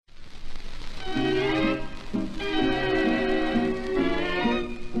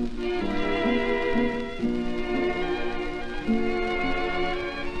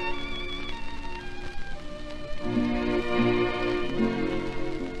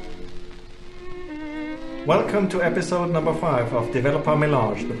Welcome to episode number 5 of Developer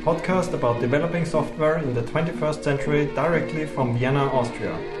Melange, the podcast about developing software in the 21st century directly from Vienna,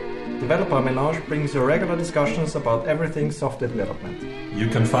 Austria. Developer Melange brings you regular discussions about everything software development. You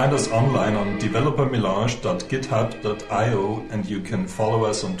can find us online on developermelange.github.io and you can follow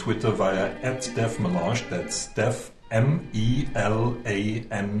us on Twitter via @devmelange, that's Dev MELANGE.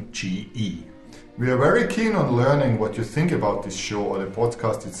 We are very keen on learning what you think about this show or the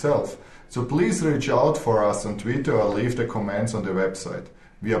podcast itself, so please reach out for us on Twitter or leave the comments on the website.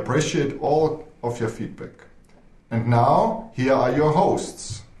 We appreciate all of your feedback. And now, here are your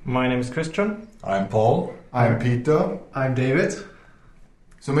hosts. My name is Christian. I'm Paul. I'm Peter. I'm David.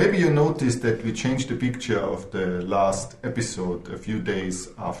 So maybe you noticed that we changed the picture of the last episode a few days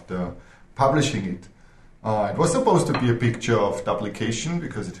after publishing it. It was supposed to be a picture of the application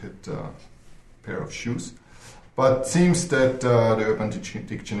because it had a pair of shoes. But seems that the Urban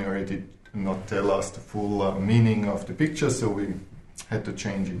Dictionary did not tell us the full meaning of the picture, so we had to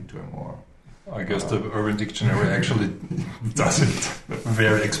change it to a more... I guess the Urban Dictionary actually does it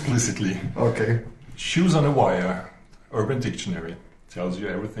very explicitly. Okay. Shoes on a wire. Urban Dictionary tells you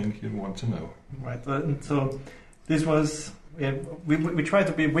everything you want to know. Right, and so this was... we tried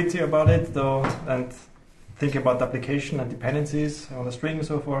to be witty about it, though, and think about the application and dependencies on the string and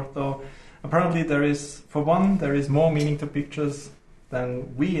so forth, though. Apparently there is more meaning to pictures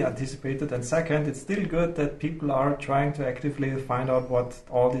than we anticipated, and second, it's still good that people are trying to actively find out what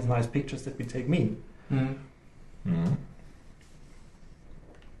all these nice pictures that we take mean.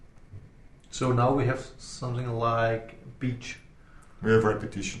 So now we have something like beach. We have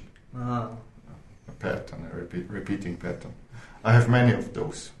repetition. Ah. A pattern, a repeating pattern. I have many of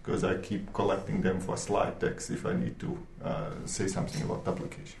those because I keep collecting them for slide decks if I need to say something about the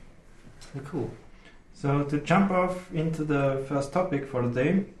application. Cool. So to jump off into the first topic for the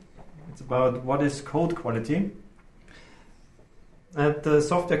day, it's about what is code quality. At the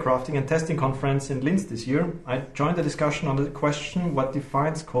Software Crafting and Testing Conference in Linz this year, I joined a discussion on the question what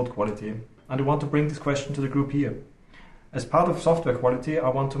defines code quality, and I want to bring this question to the group here. As part of software quality, I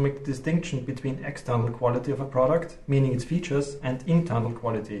want to make the distinction between external quality of a product, meaning its features, and internal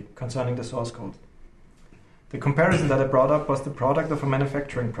quality, concerning the source code. The comparison that I brought up was the product of a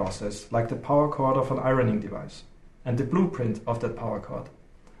manufacturing process, like the power cord of an ironing device, and the blueprint of that power cord.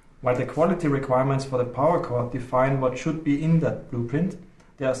 While the quality requirements for the power cord define what should be in that blueprint,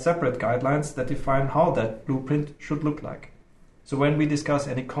 there are separate guidelines that define how that blueprint should look like. So when we discuss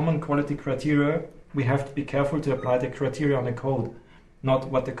any common quality criteria, we have to be careful to apply the criteria on the code, not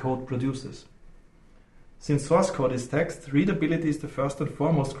what the code produces. Since source code is text, readability is the first and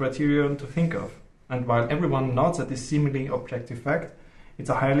foremost criterion to think of. And while everyone nods at this seemingly objective fact, it's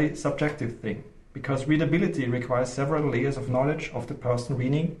a highly subjective thing, because readability requires several layers of knowledge of the person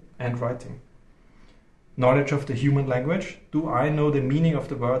reading and writing. Knowledge of the human language. Do I know the meaning of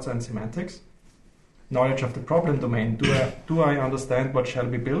the words and semantics? Knowledge of the problem domain. Do I understand what shall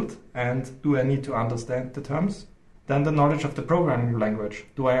be built, and do I need to understand the terms? Then the knowledge of the programming language.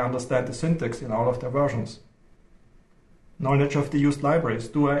 Do I understand the syntax in all of their versions? Knowledge of the used libraries.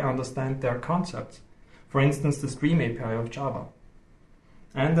 Do I understand their concepts? For instance, the Stream API of Java.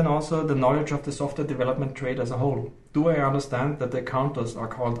 And then also the knowledge of the software development trade as a whole. Do I understand that the counters are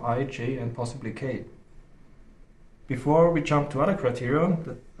called I, J, and possibly K? Before we jump to other criteria,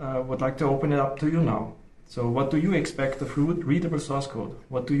 I would like to open it up to you now. So what do you expect of readable source code?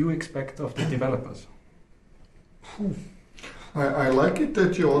 What do you expect of the developers? I like it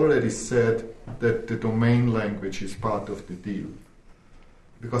that you already said that the domain language is part of the deal.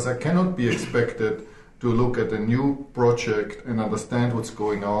 Because I cannot be expected to look at a new project and understand what's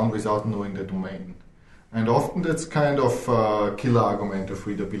going on without knowing the domain. And often that's kind of a killer argument of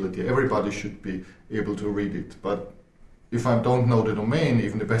readability. Everybody should be able to read it. But if I don't know the domain,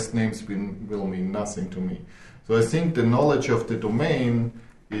 even the best names will mean nothing to me. So I think the knowledge of the domain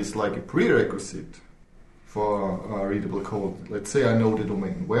is like a prerequisite for readable code. Let's say I know the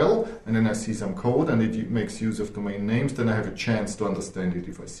domain well, and then I see some code and it makes use of domain names, then I have a chance to understand it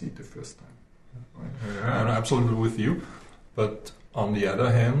if I see it the first time. Right? I'm absolutely with you. But on the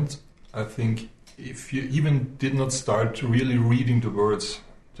other hand, I think if you even did not start really reading the words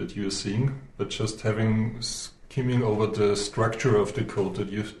that you're seeing, but just skimming over the structure of the code that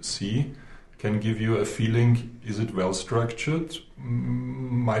you see, can give you a feeling, is it well structured?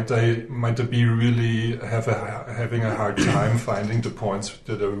 Might I be really having a hard time finding the points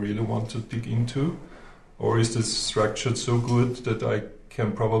that I really want to dig into? Or is this structured so good that I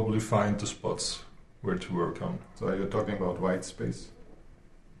can probably find the spots where to work on? So you're talking about white space?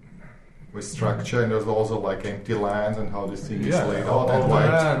 with structure, and there's also like empty lines and how this thing is Yeah, laid all out. And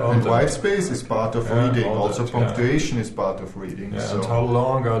that, all and that. white space is part of Yeah, reading. all Also, that, yeah. punctuation is part of reading. Yeah, so and how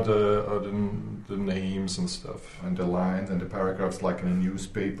long are the names and stuff? and the lines and the paragraphs, like in a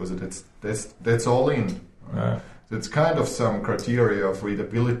newspaper. So that's all in. Yeah. So it's kind of some criteria of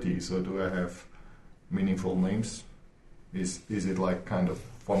readability. So do I have meaningful names? Is it like kind of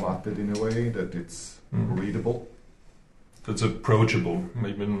formatted in a way that it's readable? That's approachable,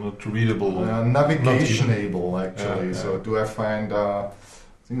 maybe not readable. Navigationable, actually. Yeah, So yeah. do I find? I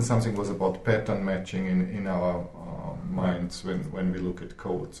think something was about pattern matching in our minds when we look at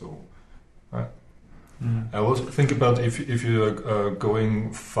code. So I also think about if you are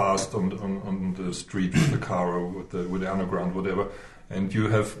going fast on the street with the car or with the underground, whatever, and you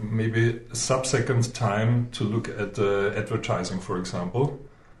have maybe a sub-second time to look at advertising, for example.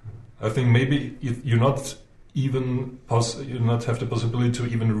 I think maybe you not have the possibility to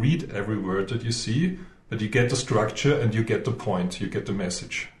even read every word that you see, but you get the structure and you get the point, you get the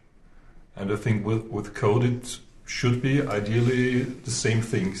message. And I think with code it should be ideally the same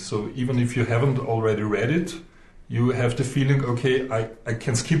thing. So even if you haven't already read it, you have the feeling, okay, I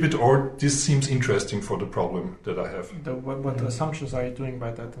can skip it, or this seems interesting for the problem that I have. What assumptions are you doing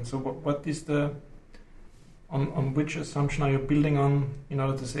by that? And so what is on which assumption are you building on in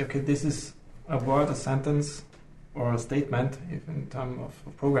order to say, okay, this is a word, a sentence, or a statement, if in terms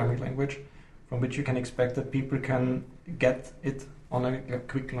of programming language, from which you can expect that people can get it on a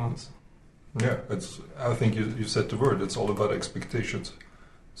quick glance? Yeah, I think you said the word. It's all about expectations.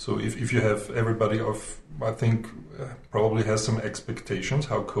 So if you have everybody I think probably has some expectations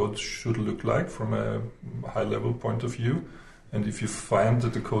how code should look like from a high level point of view, and if you find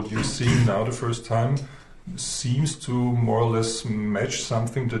that the code you're seeing now the first time seems to more or less match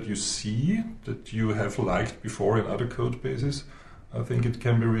something that you see that you have liked before in other code bases, I think it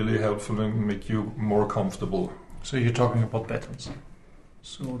can be really helpful and make you more comfortable. So you're talking about patterns.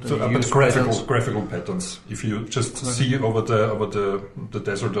 But graphical patterns. If you just see over the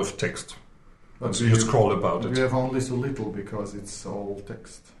desert of text, and so you scroll about it. We have only so little because it's all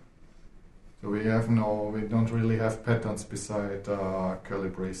text. So we don't really have patterns beside curly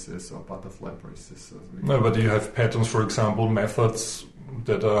braces or butterfly braces. No, but you have patterns, for example, methods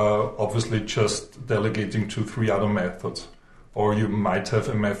that are obviously just delegating to 3 other methods, or you might have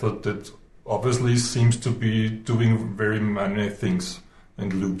a method that obviously seems to be doing very many things.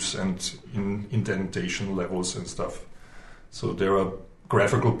 And loops and in indentation levels and stuff. So there are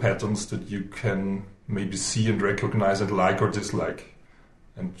graphical patterns that you can maybe see and recognize and like or dislike,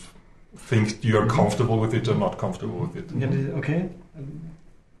 and think you are comfortable with it or not comfortable with it. Yeah, okay.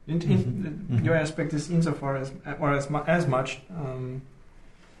 Your aspect is insofar as much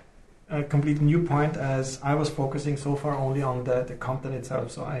a complete new point as I was focusing so far only on the content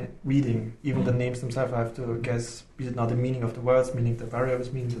itself. So reading even the names themselves, I have to guess, is it not the meaning of the words, meaning the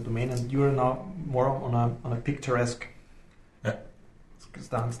variables, meaning the domain, and you're now more on a picturesque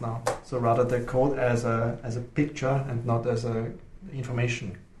stance now. So rather the code as a picture and not as a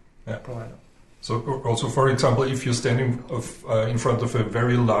information provider. So also, for example, if you're standing in front of a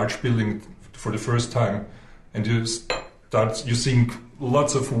very large building for the first time, and you're seeing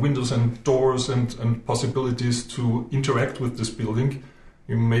lots of windows and doors and possibilities to interact with this building,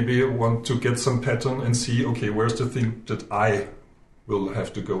 you maybe want to get some pattern and see, okay, where's the thing that I will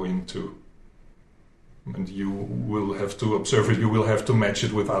have to go into? And you will have to observe it, you will have to match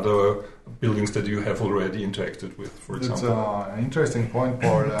it with other buildings that you have already interacted with, for example. It's an interesting point,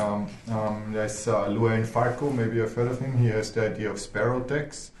 Paul. There's Luan Falco, maybe you've heard of him. He has the idea of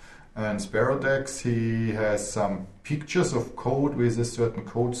Sparrowdex. And Sparrowdex, he has some pictures of code with a certain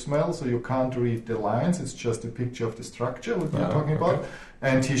code smell, so you can't read the lines, it's just a picture of the structure, what we're talking about.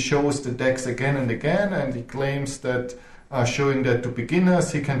 And he shows the DEX again and again, and he claims that showing that to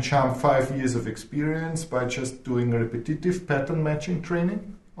beginners, he can jump 5 years of experience by just doing repetitive pattern matching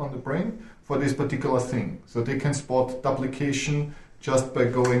training on the brain for this particular thing. So they can spot duplication just by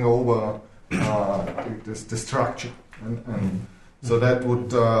going over the structure. And so that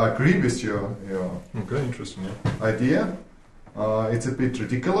would agree with your okay, interesting, idea. It's a bit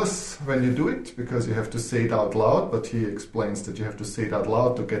ridiculous when you do it because you have to say it out loud, but he explains that you have to say it out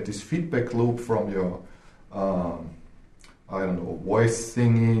loud to get this feedback loop from your voice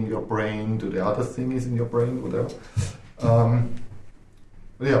thingy in your brain to the other thingies in your brain, whatever.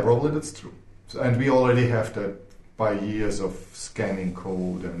 But yeah, probably that's true. So, and we already have that by years of scanning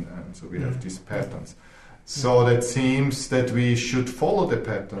code, and so we have these patterns. So that seems that we should follow the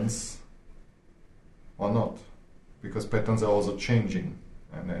patterns or not, because patterns are also changing,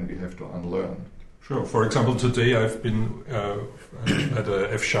 and then we have to unlearn. Sure. For example, today I've been at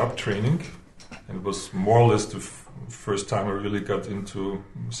a F# training, and it was more or less the first time I really got into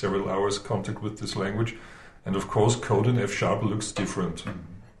several hours contact with this language. And of course, code in F# looks different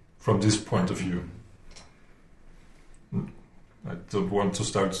from this point of view. I don't want to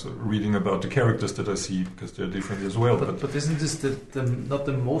start reading about the characters that I see because they're different as well. But isn't this not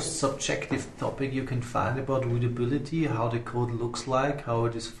the most subjective topic you can find about readability? How the code looks like, how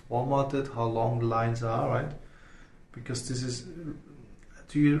it is formatted, how long the lines are, right? Because this is.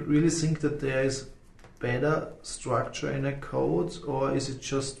 Do you really think that there is better structure in a code, or is it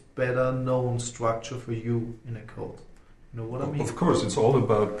just better known structure for you in a code? You know what I mean? Of course, it's all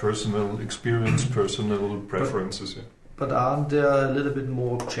about personal experience, personal preferences. Yeah. But aren't there a little bit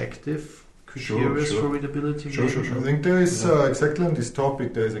more objective criteria for readability? Sure. I think there is exactly on this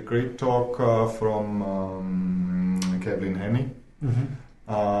topic. There is a great talk from Kevin Henney.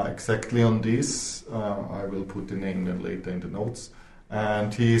 Exactly on this. I will put the name then later in the notes.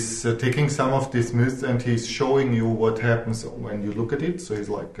 And he's taking some of these myths and he's showing you what happens when you look at it. So he's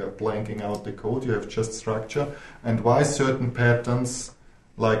like blanking out the code. You have just structure and why certain patterns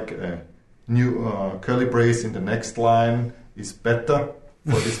like new curly brace in the next line is better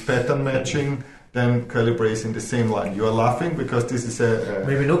for this pattern matching than curly brace in the same line. You are laughing because this is a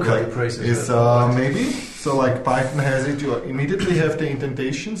maybe no curly braces. Maybe so. Like Python has it, you immediately have the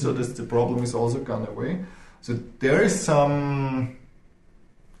indentation, so that the problem is also gone away. So there is some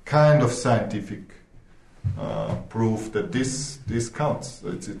kind of scientific proof that this counts.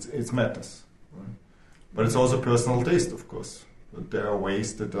 It matters, right? But it's also personal taste, of course. But there are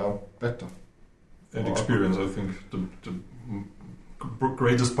ways that are better. And experience, I think the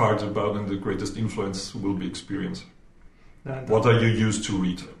greatest part about and the greatest influence will be experience. What are you used to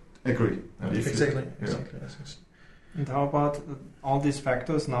read? Agree. Exactly. And how about all these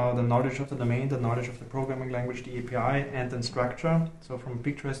factors now, the knowledge of the domain, the knowledge of the programming language, the API, and then structure. So from a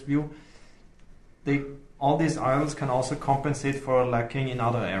picturesque view, all these IELTS can also compensate for lacking in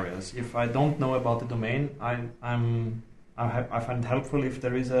other areas. If I don't know about the domain, I find it helpful if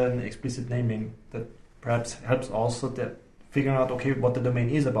there is an explicit naming that perhaps helps also that figuring out, okay, what the domain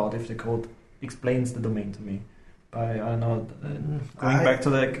is about if the code explains the domain to me. By, I don't know, going back to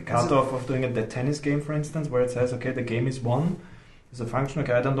the cutoff of doing the tennis game, for instance, where it says, okay, the game is won. There's a function,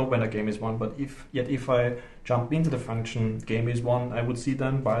 okay, I don't know when a game is won, but if I jump into the function game is won, I would see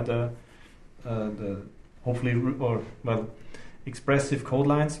then by the hopefully, expressive code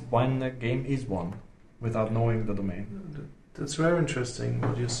lines when the game is won without knowing the domain. That's very interesting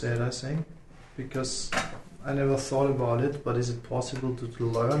what you said, I think, because I never thought about it, but is it possible to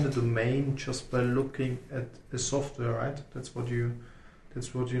learn the domain just by looking at the software, right? That's what you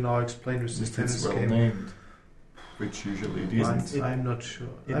now explained with this tennis well game. Named, which usually it isn't. I'm not sure.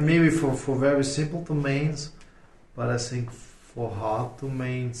 Maybe for very simple domains, but I think for hard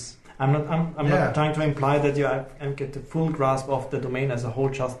domains. I'm not trying to imply that you get the full grasp of the domain as a whole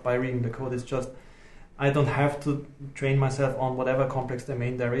just by reading the code. It's just I don't have to train myself on whatever complex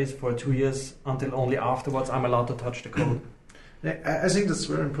domain there is for 2 years until only afterwards I'm allowed to touch the code. I think that's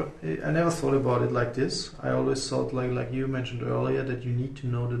very important. I never thought about it like this. I always thought, like you mentioned earlier, that you need to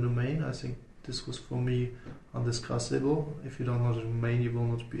know the domain. I think this was for me undiscussable. If you don't know the domain, you will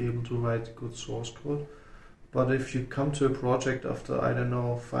not be able to write good source code. But if you come to a project after,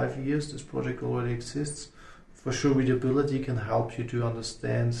 5 years, this project already exists, for sure readability can help you to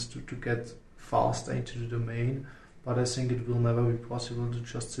understand, to get faster into the domain. But I think it will never be possible to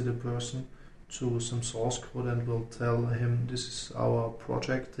just sit a person to some source code and will tell him, this is our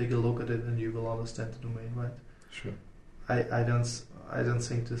project, take a look at it and you will understand the domain, right? Sure. I don't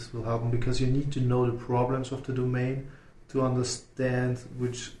think this will happen, because you need to know the problems of the domain to understand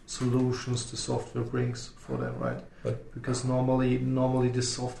which solutions the software brings for them, right? Because normally the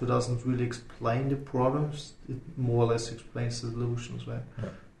software doesn't really explain the problems, it more or less explains the solutions, right? Yeah.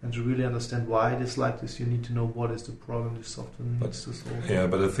 And to really understand why it is like this, you need to know what is the problem the software needs to solve. Yeah,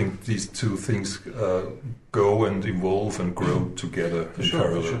 but I think these two things go and evolve and grow together in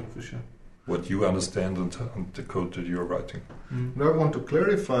parallel. For sure. What you understand and the code that you're writing. I want to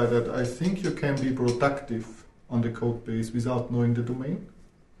clarify that I think you can be productive on the code base without knowing the domain.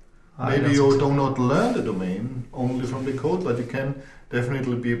 Maybe you do not learn the domain only from the code, but you can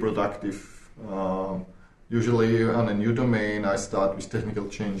definitely be productive. Usually on a new domain, I start with technical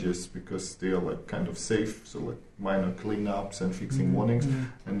changes because they are like kind of safe, so like minor cleanups and fixing warnings,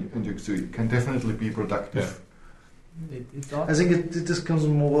 and you can definitely be productive. Yeah. I think this comes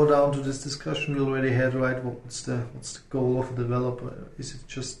more down to this discussion we already had, right? What's the goal of a developer? Is it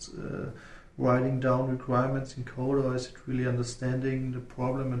just writing down requirements in code, or is it really understanding the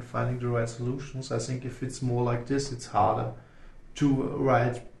problem and finding the right solutions? I think if it's more like this, it's harder to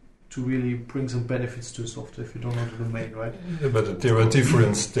write, to really bring some benefits to software if you don't know the domain, right? Yeah, but there are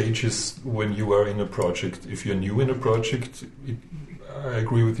different stages when you are in a project. If you're new in a project, I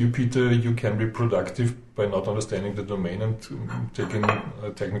agree with you, Peter, you can be productive by not understanding the domain and taking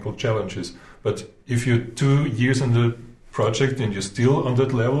technical challenges. But if you're 2 years in the project and you're still on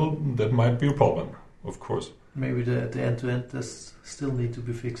that level, that might be a problem, of course. Maybe the end-to-end does still need to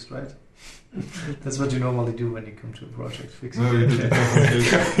be fixed, right? That's what you normally do when you come to a project, fixing No, you do the it.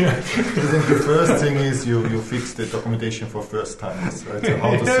 documentation. I think the first thing is you fix the documentation for first timers, right? So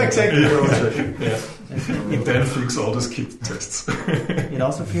how to Yeah, set exactly. up the project. Yeah. And then fix all the skip tests. It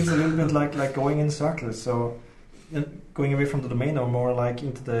also feels a little bit like going in circles. So going away from the domain or more like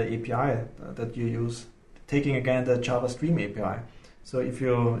into the API that you use, taking again the Java Stream API. So if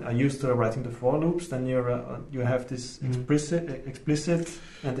you are used to writing the for loops, then you have this explicit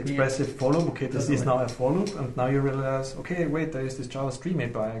and expressive for loop. Okay, this is now a for loop, and now you realize, okay, wait, there is this Java Stream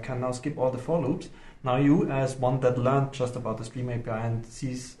API. I can now skip all the for loops. Now you, as one that learned just about the Stream API and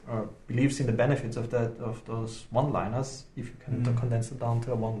sees or believes in the benefits of those one-liners, if you can condense it down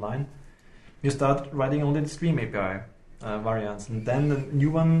to a one line, you start writing only the Stream API variants, and then the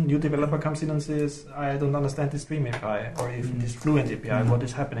new developer comes in and says, I don't understand the Stream API or even this Fluent API, what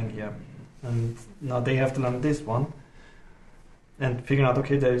is happening here? And now they have to learn this one and figuring out,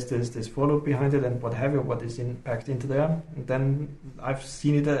 okay, there is this for loop behind it and what have you, what is packed into there. And then I've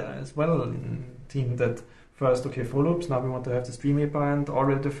seen it as well in team that first, okay, for loops, now we want to have the Stream API, and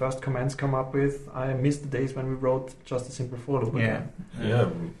already the first commands come up with, I missed the days when we wrote just a simple for loop. Yeah,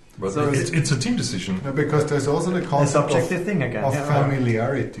 but So it's a team decision. No, because there's also the It's concept subjective thing again. of yeah.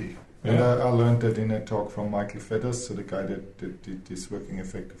 familiarity. And Yeah. I learned that in a talk from Michael Fedders, so the guy that did this working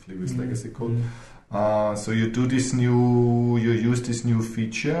effectively with legacy code. So you use this new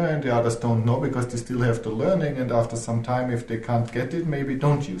feature, and the others don't know because they still have the learning. And after some time, if they can't get it, maybe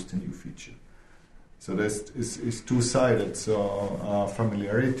don't use the new feature. So it's two-sided. So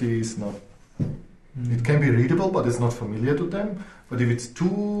familiarity is not. It can be readable, but it's not familiar to them. But if it's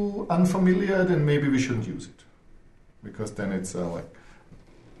too unfamiliar, then maybe we shouldn't use it, because then it's like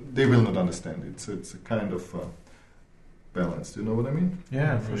they will not understand it. So it's a kind of balance. Do you know what I mean?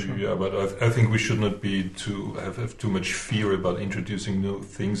 Yeah, for sure. Yeah, but I think we should not be have too much fear about introducing new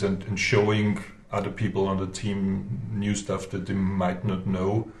things and showing other people on the team new stuff that they might not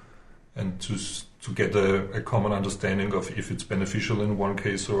know, and to get a common understanding of if it's beneficial in one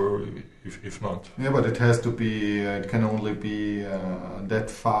case or if not. Yeah, but it has to be. It can only be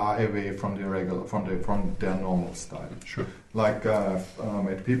that far away from the regular, from their normal style. Sure. Like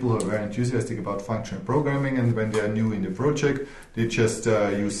met people who are very enthusiastic about functional programming, and when they are new in the project, they just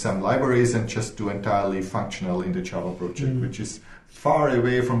use some libraries and just do entirely functional in the Java project, which is far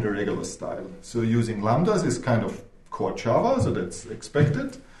away from the regular style. So using lambdas is kind of core Java, so that's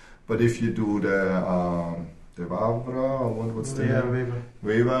expected. But if you do the Vavra, or what's the name?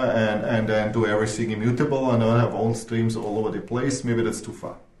 Waiver, and then do everything immutable and don't have own streams all over the place, maybe that's too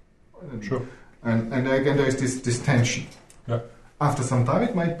far. Sure. And again, there is this tension. Yeah. After some time,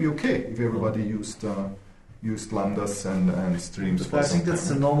 it might be okay if everybody used lambdas and streams. But I think that's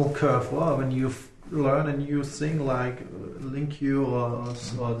the normal curve. Well, when you learn a new thing like LinkU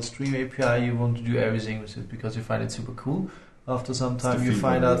or the Stream API, you want to do everything with it because you find it super cool. After some time, you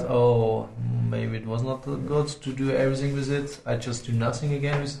find out, maybe it was not good to do everything with it. I just do nothing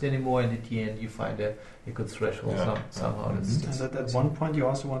again with it anymore, and at the end, you find a good threshold somehow. And at one point, you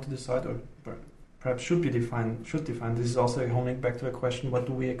also want to decide, or perhaps should define. This is also honing back to a question: what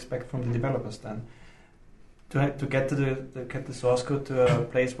do we expect from the developers then? To get the source code to a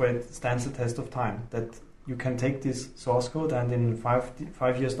place where it stands the test of time. That you can take this source code, and in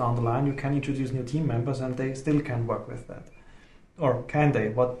 5 years down the line, you can introduce new team members, and they still can work with that. Or can they?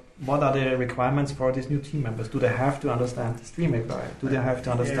 What are the requirements for these new team members? Do they have to understand the Stream API? Do they have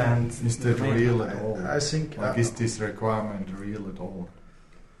to understand? Is that real at all? I think. Is this requirement real at all?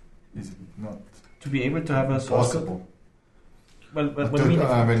 Is it not To be able to have a source code? possible? Well, what do you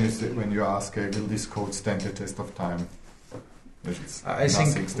mean? When you ask, will this code stand the test of time? I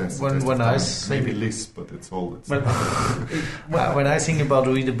think when I think maybe Lisp, but it's all. When I think about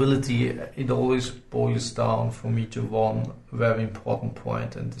readability, it always boils down for me to one very important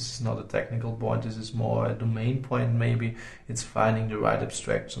point, and this is not a technical point. This is more a domain point. Maybe it's finding the right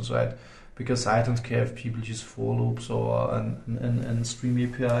abstractions, right? Because I don't care if people use for loops or and Stream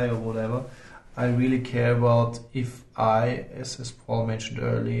API or whatever. I really care about if I, as Paul mentioned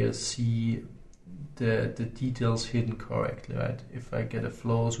earlier, see the details hidden correctly, right? If I get a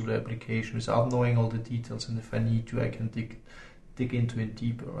flow through the application without knowing all the details, and if I need to, I can dig into it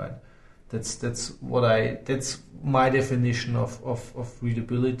deeper, right? That's my definition of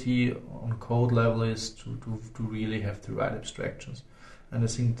readability on code level, is to really have the right abstractions. And I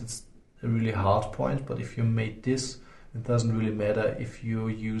think that's a really hard point, but if you made this, it doesn't really matter if you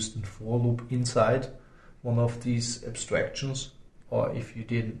used a for loop inside one of these abstractions or if you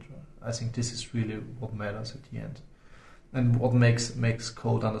didn't. I think this is really what matters at the end, and what makes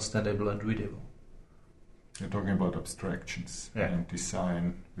code understandable and readable. You're talking about abstractions and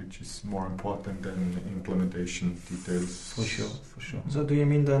design, which is more important than implementation details. For sure. So do you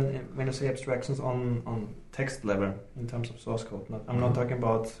mean then, when you say abstractions on text level in terms of source code? I'm not talking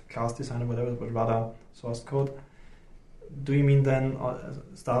about class design or whatever, but rather source code. Do you mean then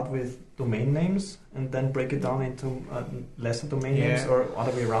start with domain names and then break it down into lesser domain names, or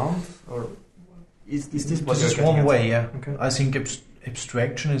other way around? Or is this what you're getting at? One way, yeah. Okay. I think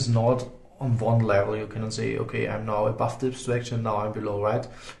abstraction is not on one level. You cannot say, okay, I'm now above the abstraction, now I'm below, right?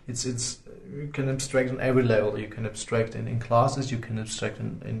 It's you can abstract on every level. You can abstract in classes, you can abstract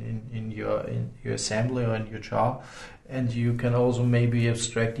in your assembly or in your jar, and you can also maybe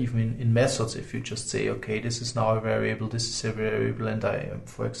abstract even in methods. If you just say, okay, this is now a variable, this is a variable, and I,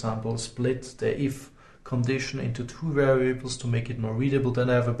 for example, split the if condition into two variables to make it more readable, then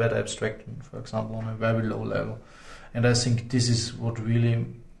I have a better abstraction, for example, on a very low level. And I think this is what really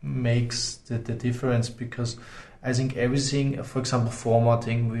makes the difference, because I think everything, for example,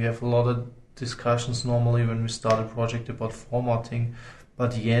 formatting, we have a lot of discussions normally when we start a project about formatting,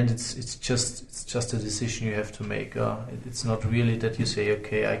 but in the end it's just a decision you have to make. It's not really that you say,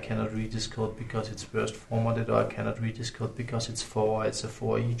 okay, I cannot read this code because it's first formatted, or I cannot read this code because it's a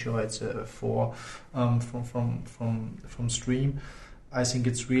for each, or it's a for from stream. I think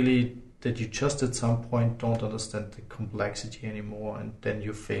it's really that you just at some point don't understand the complexity anymore, and then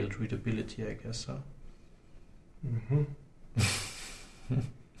you failed readability, I guess. Mm-hmm.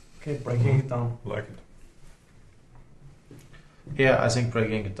 Okay, breaking it down. Like it. Yeah, I think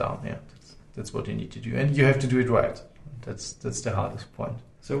breaking it down, yeah, that's what you need to do, and you have to do it right. That's the hardest point.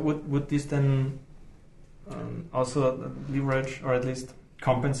 So would this then also leverage, or at least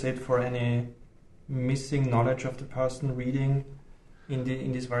compensate for any missing knowledge of the person reading in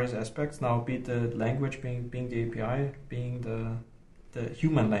these various aspects? Now, be it the language being the API, being the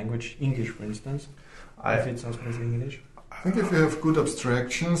human language, English, for instance, if it's also English. I think if you have good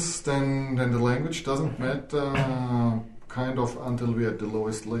abstractions, then the language doesn't matter kind of until we're at the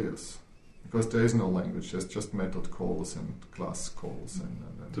lowest layers. Because there is no language, there's just method calls and class calls. And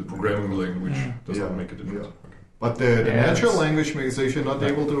the programming language does not make a difference. Yeah. Okay. But the natural language makes, so if you're not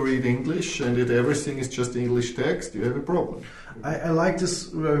able to read English and everything is just English text, you have a problem. I like this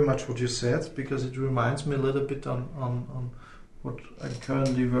very much what you said, because it reminds me a little bit on what I'm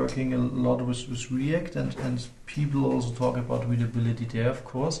currently working a lot with React, and people also talk about readability there, of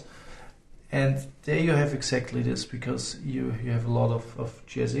course. And there you have exactly this, because you have a lot of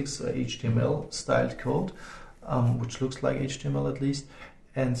JSX, HTML styled code, which looks like HTML at least,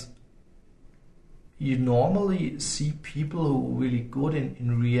 and you normally see people who are really good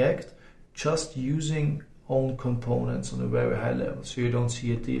in React just using own components on a very high level. So you don't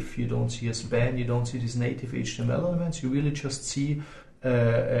see a div, you don't see a span, you don't see these native HTML elements, you really just see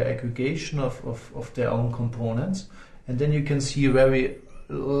aggregation of their own components. And then you can see a very,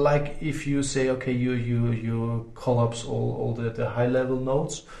 like if you say, okay, you collapse all the high level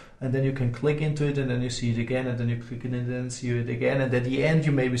nodes, and then you can click into it, and then you see it again, and then you click in it, and then see it again, and at the end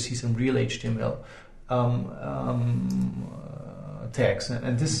you maybe see some real HTML tags.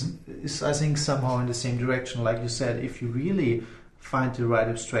 And this is, I think, somehow in the same direction. Like you said, if you really find the right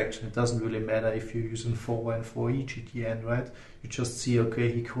abstraction, it doesn't really matter if you're using for and for each at the end, right? You just see, okay,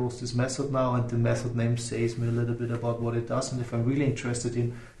 he calls this method now, and the method name says me a little bit about what it does, and if I'm really interested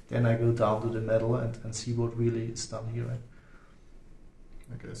in, then I go down to the middle and see what really is done here, right?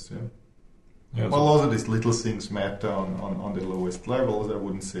 I guess, yeah. Well, also these little things matter on the lowest levels. I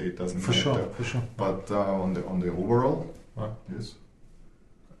wouldn't say it doesn't matter. For sure. But on the overall, yes.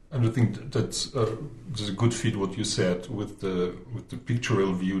 And I think that's a good fit what you said with the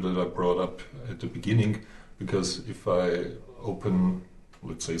pictorial view that I brought up at the beginning, because if I open,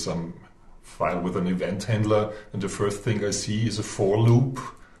 let's say, some file with an event handler, and the first thing I see is a for loop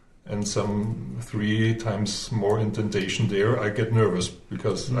and some 3 times more indentation there, I get nervous,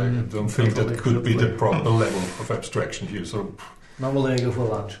 because I don't think that could be the proper level of abstraction here. So normally I go for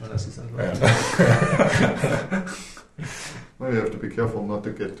lunch when I see something. Well, you have to be careful not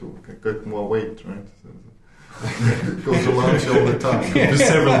to get more weight, right? Go to lunch all the time. There's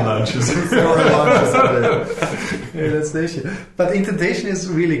several lunches. Several lunches a day. Yeah, that's the issue. But indentation is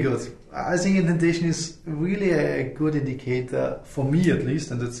really good. I think indentation is really a good indicator, for me at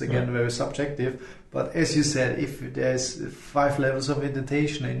least, and it's again very subjective. But as you said, if there's 5 levels of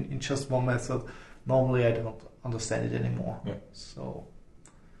indentation in just one method, normally I don't understand it anymore. Yeah. So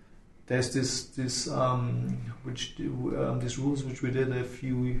there's these rules which we did a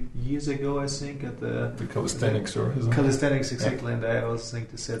few years ago, I think, at the calisthenics or isn't it? calisthenics exactly, and I also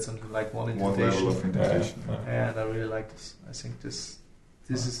think they said something like one One indentation. level of indentation. And I really like this. I think this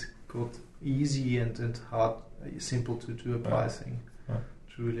is good, easy and hard, simple to apply thing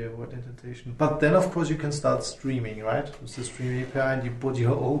to really avoid indentation. But then, of course, you can start streaming, right? With the stream API, and you put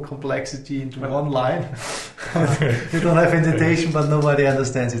your whole complexity into one line. You don't have indentation, but nobody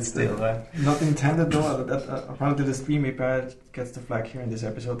understands it still, right? Not intended though. Apparently, the Stream API gets the flag here in this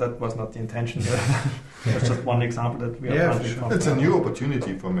episode. That was not the intention. That's just one example that we are apparently from. It's a new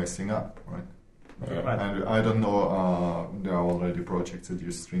opportunity for messing up, right? Right. And I don't know, there are already projects that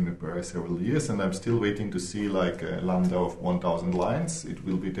use Stream API several years, and I'm still waiting to see like a lambda of 1,000 lines. It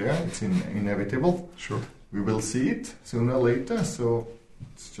will be there. It's inevitable. Sure. We will see it sooner or later, so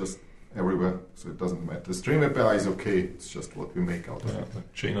it's just everywhere, so it doesn't matter. Stream API is okay, it's just what we make out of it. A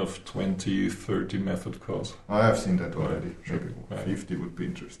chain of 20, 30 method calls. I have seen that already. Sure. Maybe 50 would be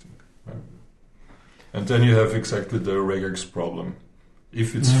interesting. And then you have exactly the regex problem.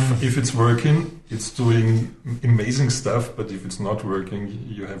 If it's working, it's doing amazing stuff. But if it's not working,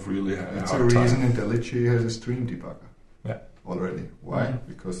 you have really That's hard a time. reason IntelliJ has a stream debugger. Yeah. Already. Why? Mhm.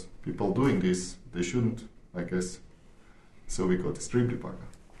 Because people doing this, they shouldn't, I guess. So we got a stream debugger.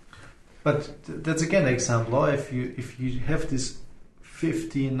 But that's again an example. Or if you have this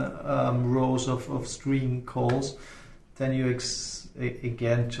 15 rows of stream calls, then you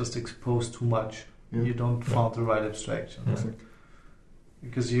again just expose too much. Yeah. You don't find the right abstraction. Yeah. Exactly.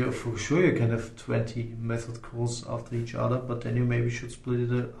 Because you for sure you can have 20 method calls after each other, but then you maybe should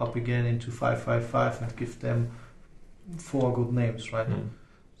split it up again into 555 and give them 4 good names, right?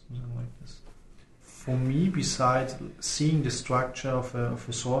 Something like this. For me, besides seeing the structure of a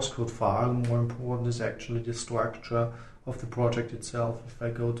source code file, more important is actually the structure of the project itself. If I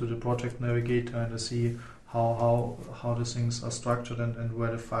go to the project navigator and I see how the things are structured and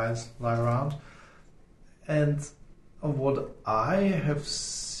where the files lie around. And what I have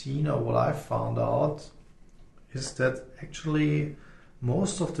seen or what I found out is that actually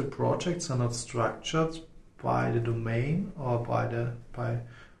most of the projects are not structured by the domain or by the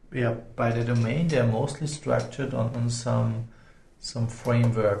domain. They are mostly structured on some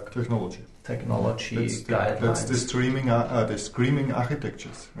framework Technology. guidelines. That's the screaming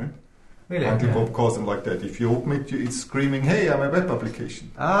architectures, right? Really? Uncle Yeah. Bob calls them like that. If you open it, it's screaming, "Hey, I'm a web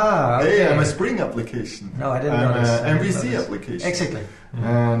application. Okay. Hey, I'm a Spring application. No, I didn't I'm notice. I an didn't MVC notice. application." Exactly.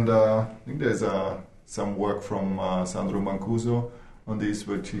 And I think there's some work from Sandro Mancuso on this,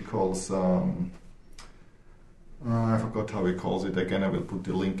 which he calls, I forgot how he calls it. Again, I will put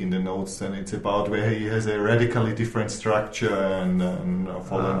the link in the notes. And it's about where he has a radically different structure and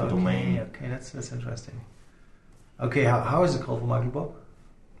following the domain. Okay, that's interesting. Okay, how is it called for Michael Bob?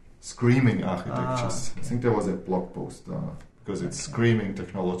 Screaming architectures. Okay. I think there was a blog post because it's screaming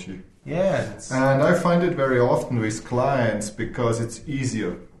technology. Yeah. And I find it very often with clients because it's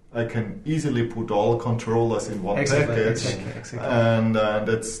easier. I can easily put all controllers in one package, Exactly. and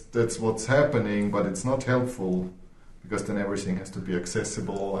that's what's happening. But it's not helpful because then everything has to be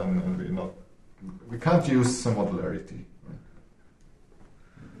accessible, and we can't use some modularity.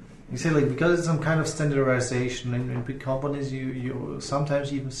 Exactly, because it's some kind of standardization. In big companies, you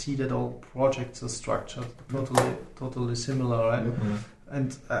sometimes even see that all projects are structured totally similar, right? Yep.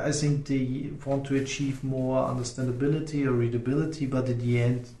 And I think they want to achieve more understandability or readability, but at the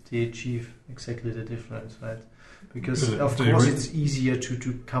end they achieve exactly the difference, right? Because of course it's easier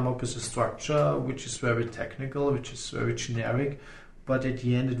to come up with a structure which is very technical, which is very generic, but at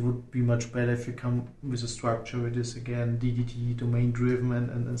the end it would be much better if you come with a structure which is again DDT, domain driven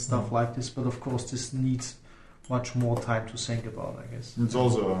and stuff like this. But of course this needs much more time to think about, I guess. It's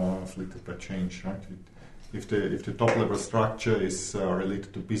also afflicted by change, right? If the top level structure is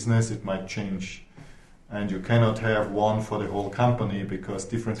related to business, it might change, and you cannot have one for the whole company because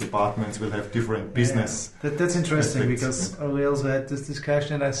different departments will have different business. Yeah. That's interesting effects. because we also had this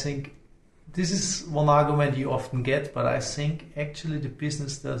discussion, and I think this is one argument you often get, but I think actually the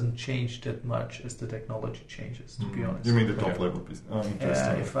business doesn't change that much as the technology changes, to be honest. You mean the top level business? Oh,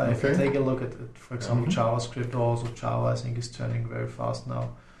 interesting. Yeah, if I take a look at for example, JavaScript, or also Java, I think is turning very fast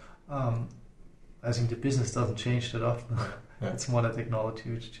now. I think the business doesn't change that often. Yeah. It's more the technology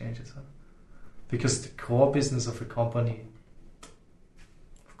which changes. Huh? because the core business of a company,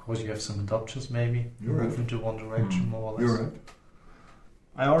 of course, you have some adoptions maybe. You move into one direction more or less. You're right.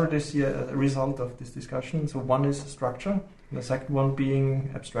 I already see a result of this discussion. So one is structure, and the second one being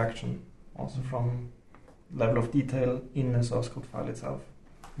abstraction, also from level of detail in the source code file itself.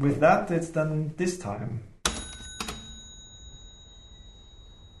 With that, it's then this time.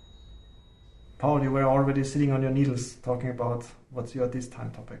 Paul, you were already sitting on your needles talking about what's your this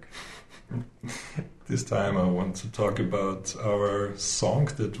time topic. This time I want to talk about our song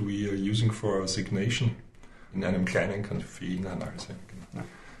that we are using for our signation. In einem kleinen Koffein analysieren.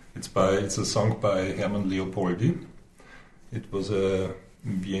 It's a song by Hermann Leopoldi. It was a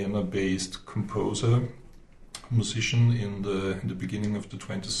Vienna-based composer, musician in the beginning of the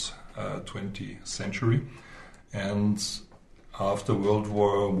 20th century, and after World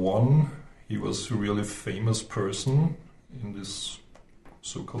War I, he was a really famous person in this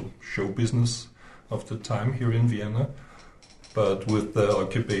so-called show business of the time here in Vienna. But with the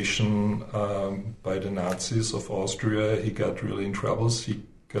occupation by the Nazis of Austria, he got really in troubles. He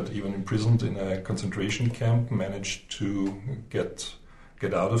got even imprisoned in a concentration camp, managed to get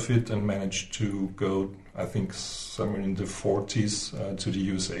out of it, and managed to go, I think, somewhere in the 40s to the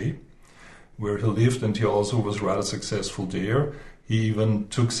USA, where he lived, and he also was rather successful there. He even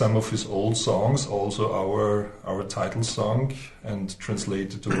took some of his old songs, also our title song, and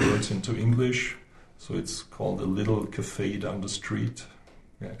translated the words into English. So it's called A Little Cafe Down the Street.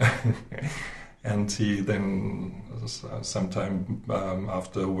 Yeah. And he then, sometime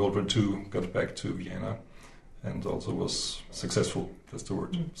after World War II, got back to Vienna and also was successful. That's the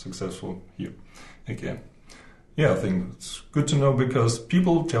word, successful here again. Yeah, I think it's good to know because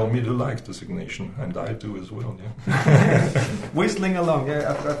people tell me they like the signation, and I do as well. Yeah. Whistling along.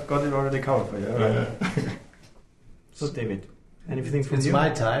 Yeah, I've got it already covered for you. So, David, anything from It's you? my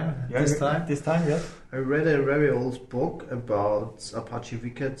time. Yeah, This time. This time, yes. I read a very old book about Apache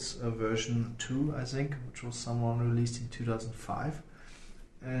Wicked version 2, I think, which was someone released in 2005.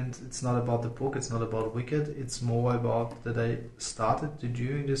 And it's not about the book, it's not about Wicked, it's more about that I started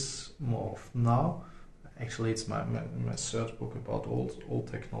doing this more often now. Actually, it's my third book about old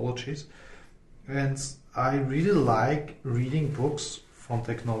technologies. And I really like reading books from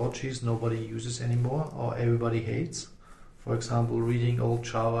technologies nobody uses anymore or everybody hates. For example, reading old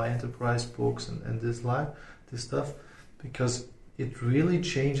Java enterprise books and this stuff, because it really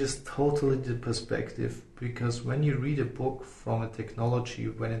changes totally the perspective. Because when you read a book from a technology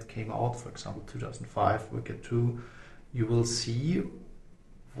when it came out, for example, 2005, Wicked 2, you will see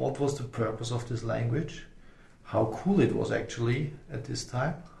what was the purpose of this language, how cool it was actually at this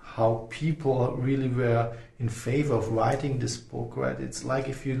time, how people really were in favor of writing this book, right? It's like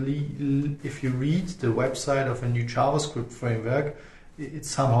if you read the website of a new JavaScript framework, it's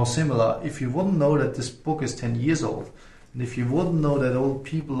somehow similar. If you wouldn't know that this book is 10 years old, and if you wouldn't know that old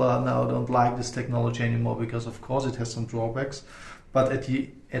people now don't like this technology anymore because of course it has some drawbacks, but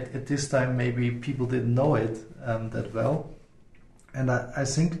at this time maybe people didn't know it that well. And I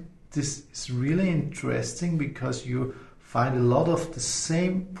think this is really interesting because you find a lot of the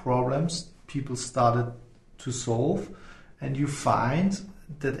same problems people started to solve, and you find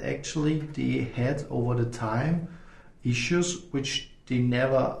that actually they had over the time issues which they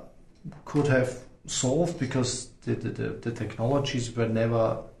never could have solved because the technologies were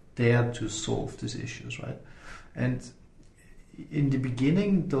never there to solve these issues, right? And in the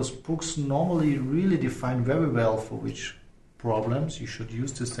beginning, those books normally really define very well for which problems you should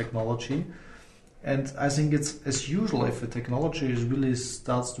use this technology. And I think it's as usual, if a technology really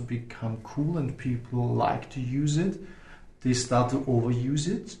starts to become cool and people like to use it, they start to overuse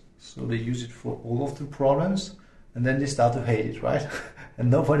it. So they use it for all of the problems, and then they start to hate it, right? And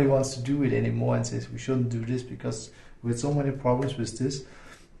nobody wants to do it anymore and says we shouldn't do this because we had so many problems with this.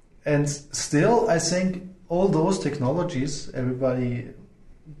 And still, I think all those technologies everybody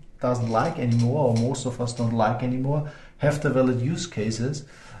doesn't like anymore, or most of us don't like anymore, have the valid use cases.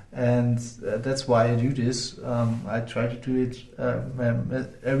 And that's why I do this. I try to do it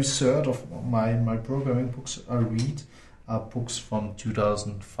every third of my programming books I read are books from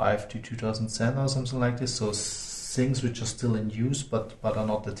 2005 to 2010 or something like this. So things which are still in use but are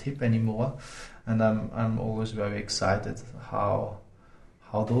not that hip anymore. And I'm always very excited how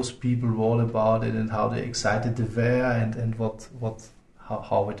those people wrote about it and how they excited they were and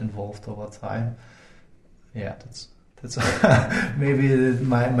how it evolved over time. Yeah, that's maybe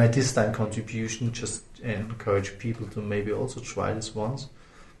my this time contribution. Just encourage people to maybe also try this once,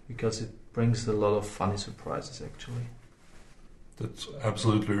 because it brings a lot of funny surprises actually. That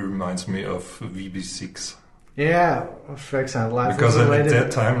absolutely reminds me of VB6. Yeah, for example, because at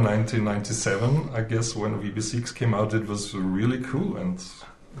that time, 1997, I guess when VB6 came out, it was really cool, and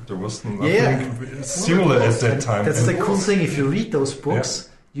there was nothing similar at that time. That's the cool thing. If you read those books,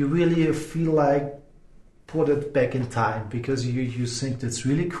 you really feel like put it back in time, because you think that's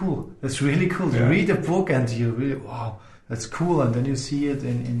really cool. That's really cool. You read a book and you really, wow, that's cool. And then you see it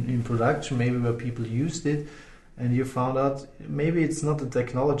in production, maybe where people used it, and you found out maybe it's not the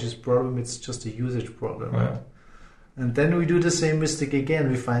technology's problem, it's just a usage problem. Yeah. Right? And then we do the same mistake again.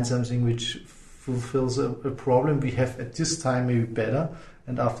 We find something which fulfills a problem we have at this time maybe better,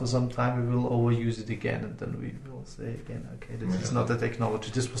 and after some time we will overuse it again, and then we will say again, okay, this is not the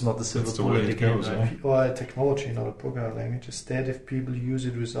technology, this was not the silver bullet again. Goes, or a technology, not a programming language. Instead, if people use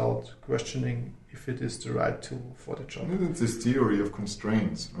it without questioning if it is the right tool for the job. It's this theory of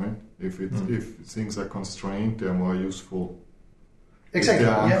constraints, right? If things are constrained, they're more useful. Exactly.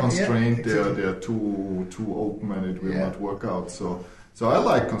 If they are unconstrained, they're too open, and it will not work out. So I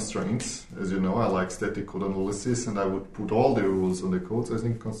like constraints, as you know. I like static code analysis, and I would put all the rules on the code. So I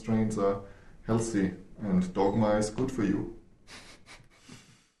think constraints are healthy, and dogma is good for you.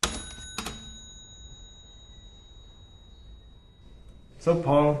 So,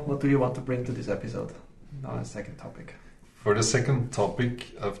 Paul, what do you want to bring to this episode? Now, a second topic. For the second topic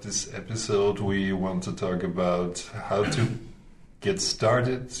of this episode, we want to talk about how to get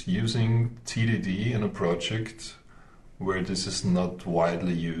started using TDD in a project where this is not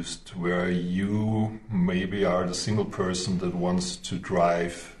widely used, where you maybe are the single person that wants to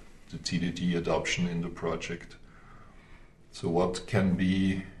drive the TDD adoption in the project. So what can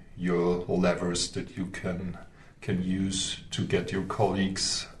be your levers that you can use to get your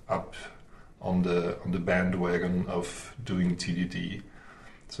colleagues up on the bandwagon of doing TDD?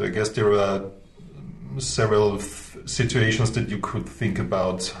 So I guess there are several situations that you could think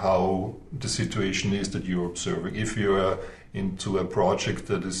about how the situation is that you're observing. If you're into a project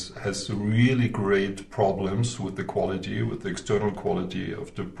that has really great problems with the quality, with the external quality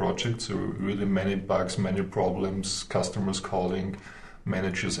of the project, so really many bugs, many problems, customers calling,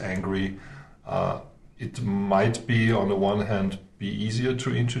 managers angry, it might be, on the one hand, be easier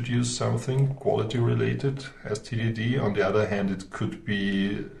to introduce something quality related as TDD. On the other hand, it could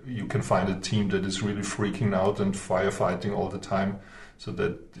be you can find a team that is really freaking out and firefighting all the time, so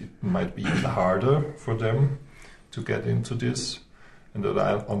that it might be even harder for them to get into this. And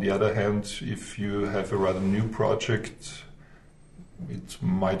on the other hand, if you have a rather new project, it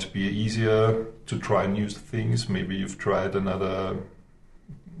might be easier to try new things. Maybe you've tried another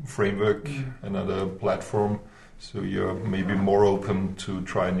framework, another platform, so you're maybe more open to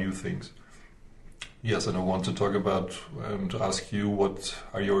try new things. Yes, and I want to talk about and ask you, what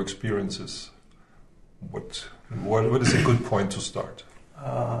are your experiences? What is a good point to start?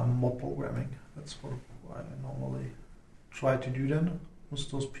 More programming. That's what I normally try to do then with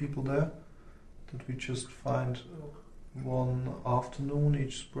those people there. That we just find one afternoon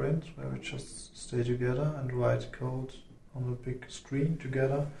each sprint where we just stay together and write code on a big screen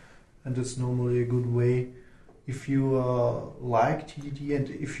together, and it's normally a good way if you like TDD and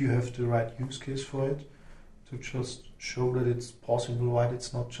if you have the right use case for it, to just show that it's possible, right?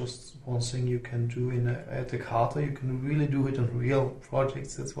 It's not just one thing you can do at the Kata. You can really do it on real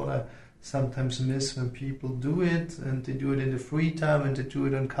projects. That's what I sometimes miss when people do it, and they do it in the free time and they do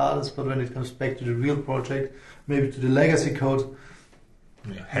it on Katas, but when it comes back to the real project, maybe to the legacy code,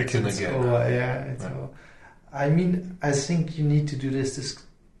 hacking again. It's over. I mean, I think you need to do this.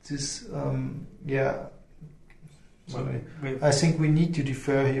 I think we need to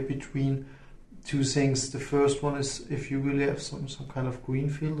differ here between two things. The first one is if you really have some kind of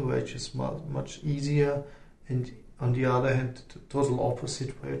greenfield where it's just much easier, and on the other hand, the total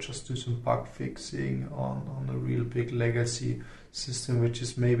opposite, where you just do some bug fixing on a real big legacy system, which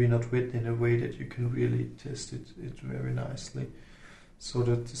is maybe not written in a way that you can really test it very nicely. So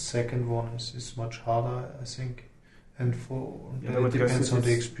that the second one is much harder, I think, and it depends on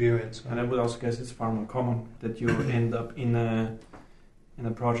the experience. And I would also guess it's far more common that you end up in a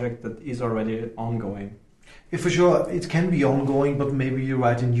project that is already ongoing. Yeah, for sure, it can be ongoing, but maybe you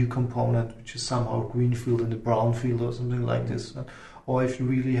write a new component which is somehow greenfield in the brownfield or something like this. Or if you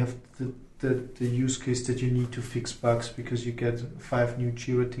really have the use case that you need to fix bugs because you get 5 new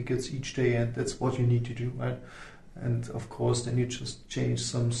Jira tickets each day, and that's what you need to do, right? And of course, then you just change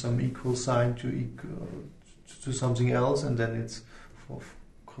some equal sign to something else, and then it's of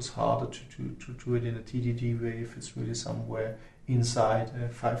course harder to do it in a TDD way if it's really somewhere inside a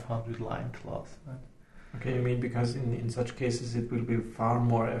 500-line class. Right? Okay, you mean because in such cases it will be far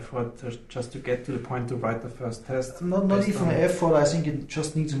more effort just to get to the point to write the first test? Not even effort. I think it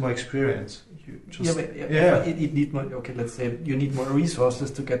just needs more experience. You just it need more. Okay, let's say you need more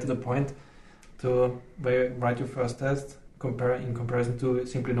resources to get to the point to where you write your first test. In comparison to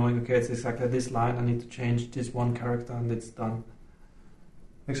simply knowing, okay, it's exactly this line. I need to change this one character, and it's done.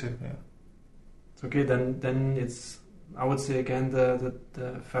 Exactly. Yeah. It's okay. Then it's. I would say again the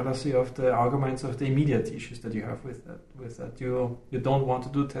fallacy of the arguments of the immediate issues that you have with that. You don't want to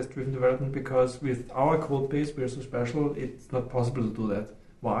do test-driven development because with our code base we're so special. It's not possible to do that.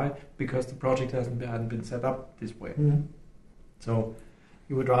 Why? Because the project hadn't been set up this way. Mm-hmm. So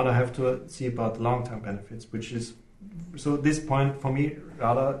you would rather have to see about long-term benefits, which is so. This point for me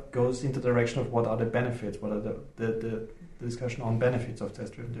rather goes into the direction of what are the benefits, what are the discussion on benefits of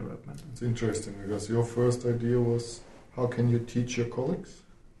test-driven development. It's interesting because your first idea was how can you teach your colleagues,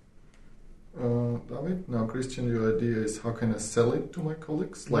 David? Now, Christian, your idea is how can I sell it to my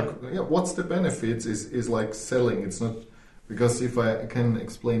colleagues? What's the benefits is like selling. It's not because if I can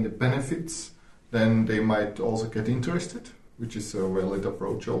explain the benefits, then they might also get interested, which is a valid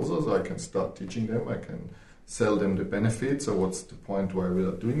approach also. So I can start teaching them. I can sell them the benefits. Or what's the point why we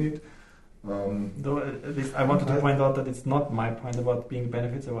are doing it? Though at least I wanted to point out that it's not my point about being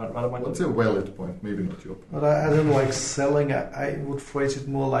benefits. I rather want. What's a valid point? Maybe not your point. But I don't like selling. I would phrase it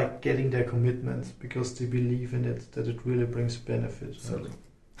more like getting their commitment because they believe in it, that it really brings benefit. Selling.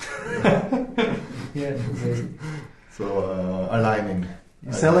 Yeah. So aligning.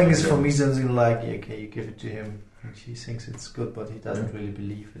 Selling is for me something like, okay, you give it to him, and he thinks it's good, but he doesn't really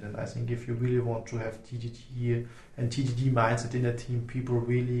believe it. And I think if you really want to have TDD and TDD mindset in a team, people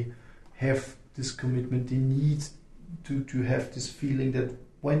really have this commitment. They need to have this feeling that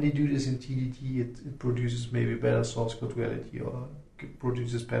when they do this in TDD, it produces maybe better source code quality, or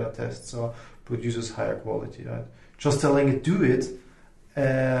produces better tests, or produces higher quality. Right? Just telling it do it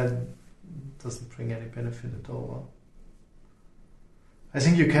doesn't bring any benefit at all. I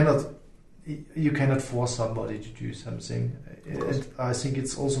think you cannot force somebody to do something. And I think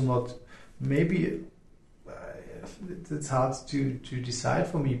it's also not maybe. It's hard to decide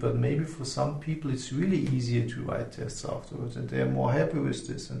for me, but maybe for some people it's really easier to write tests afterwards, and they're more happy with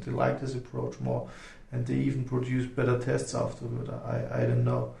this, and they like this approach more, and they even produce better tests afterwards. I don't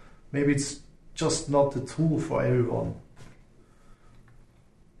know. Maybe it's just not the tool for everyone.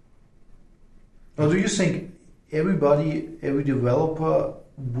 Or do you think every developer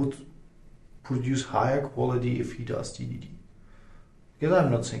would produce higher quality if he does TDD? Because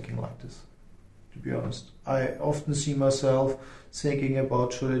I'm not thinking like this, to be honest. I often see myself thinking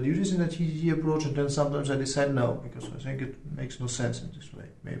about should I do this in a TDD approach, and then sometimes I decide no, because I think it makes no sense in this way.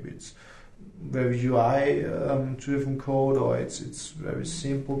 Maybe it's very UI driven code, or it's very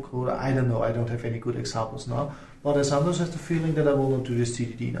simple code. I don't know. I don't have any good examples now. But I sometimes have the feeling that I will not do this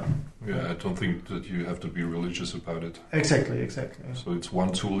TDD now. Yeah, I don't think that you have to be religious about it. Exactly. Yeah. So it's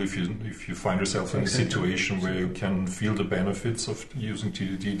one tool if you find yourself in a situation where you can feel the benefits of using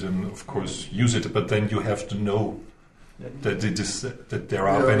TDD, then of course use it. But then you have to know that there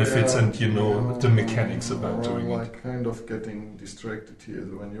are benefits, and you know the mechanics about doing it. I'm kind of getting distracted here.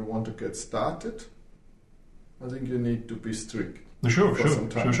 When you want to get started, I think you need to be strict. Sure.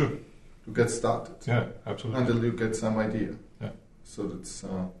 To get started. Yeah, absolutely. Until you get some idea. Yeah. So that's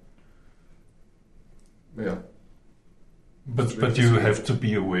But you have to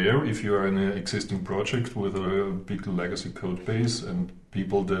be aware if you are in an existing project with a big legacy code base and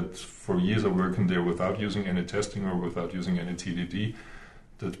people that for years are working there without using any testing or without using any TDD,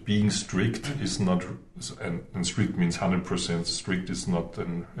 that being strict is not, and strict means 100% strict, is not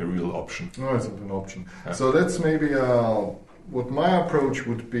a real option. No, it's not an option. Yeah. So that's maybe what my approach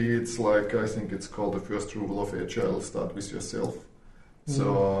would be. It's like, I think it's called the first rule of Agile: start with yourself.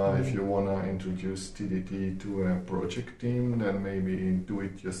 So if you want to introduce TDD to a project team, then maybe do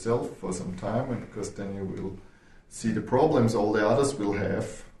it yourself for some time, and because then you will see the problems all the others will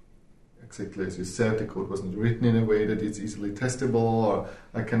have. Exactly as you said, the code wasn't written in a way that it's easily testable, or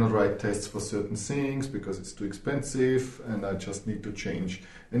I cannot write tests for certain things because it's too expensive, and I just need to change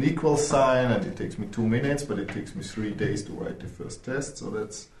an equal sign, and it takes me 2 minutes, but it takes me 3 days to write the first test. So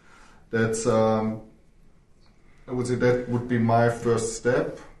that's I would say that would be my first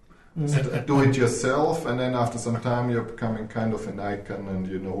step. Do it yourself, and then after some time you're becoming kind of an icon, and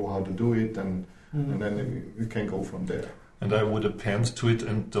you know how to do it, and then we can go from there. And I would append to it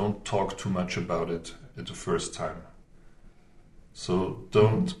and don't talk too much about it at the first time. So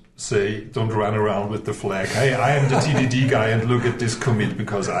don't run around with the flag, hey, I am the TDD guy and look at this commit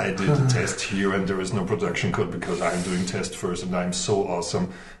because I did a test here and there is no production code because I'm doing test first and I'm so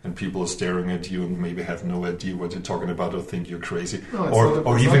awesome, and people are staring at you and maybe have no idea what you're talking about or think you're crazy. No,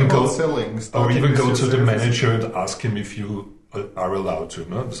 or even go to the manager and ask him if you are allowed to.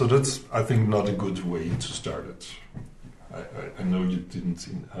 No? So that's, I think, not a good way to start it. I know you didn't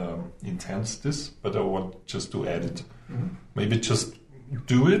intend this, but I want just to add it. Mm-hmm. Maybe just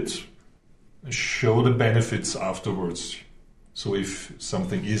do it, show the benefits afterwards. So if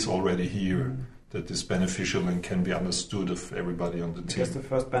something is already here, that is beneficial and can be understood of everybody on the I team. guess the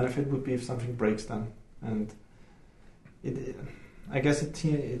first benefit would be if something breaks then. And I guess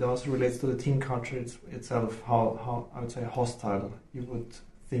it also relates to the team culture itself, how I would say hostile you would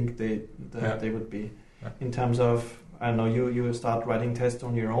think they would be. Yeah. In terms of, I don't know, you start writing tests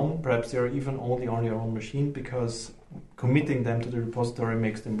on your own, perhaps they're even only on your own machine, because committing them to the repository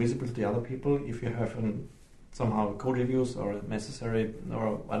makes them visible to the other people. If you have somehow code reviews or necessary,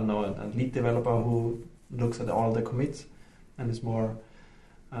 or I don't know, a lead developer who looks at all the commits and is more,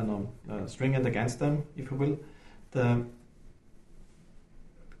 I don't know, stringent against them, if you will. The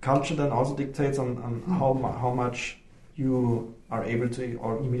culture then also dictates on how much you are able to,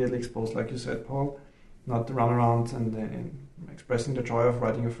 or immediately expose, like you said, Paul, not to run around and expressing the joy of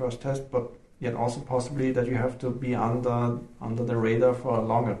writing your first test, but yet also possibly that you have to be under the radar for a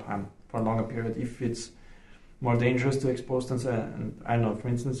longer time, for a longer period, if it's more dangerous to expose than say, and I don't know, for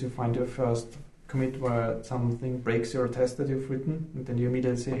instance, you find your first commit where something breaks your test that you've written, and then you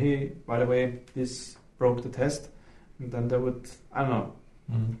immediately say, hey, by the way, this broke the test, and then there would, I don't know,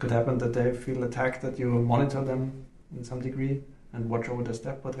 could happen that they feel attacked, that you monitor them in some degree and watch over the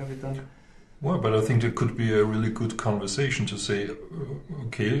step, what have you done? Well, but I think there could be a really good conversation to say,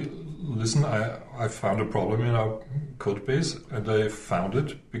 okay, listen, I found a problem in our code base, and I found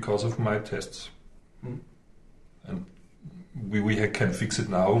it because of my tests. And we can fix it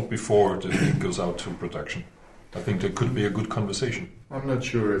now before the thing goes out to production. I think there could be a good conversation. I'm not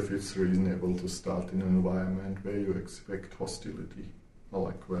sure if it's reasonable to start in an environment where you expect hostility, or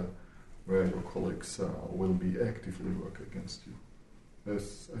like where your colleagues will be actively work against you. I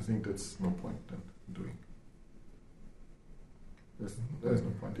think that's no point in doing. There's no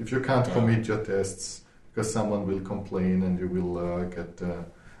point. If you can't commit your tests because someone will complain and you will get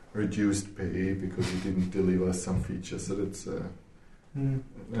reduced pay because you didn't deliver some features, so that's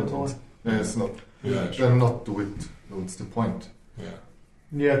it's not. Yeah, sure. Then not do it. That's the point.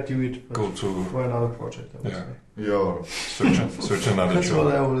 Yeah, do it. But Go to for another project, I would say. Yeah. search another That's job.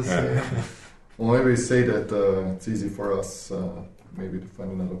 what I would say. Well, maybe say that it's easy for us maybe to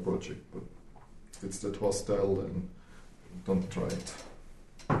find another project, but if it's that hostile, then don't try it.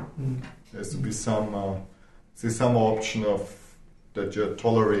 There has to be some option of that you're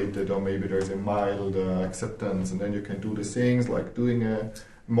tolerated, or maybe there's a mild acceptance, and then you can do the things like doing a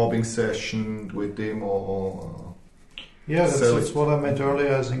mobbing session, do a demo, or yeah, that's what I meant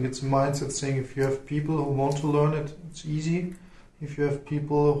earlier. I think it's a mindset thing. If you have people who want to learn it, it's easy. If you have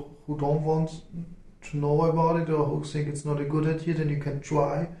people who don't want to know about it or who think it's not a good idea, then you can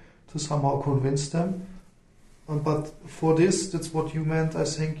try to somehow convince them. But for this, that's what you meant. I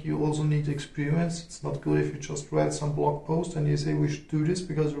think you also need experience. It's not good if you just read some blog post and you say we should do this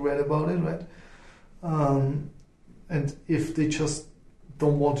because you read about it, right? And if they just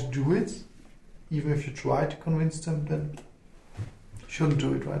don't want to do it, even if you try to convince them, then you shouldn't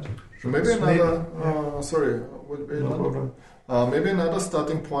do it, right? So maybe another. Problem. Maybe another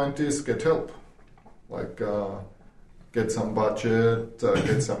starting point is get help, like get some budget,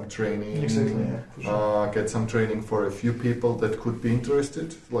 get some training. Exactly. Yeah, for sure. Get some training for a few people that could be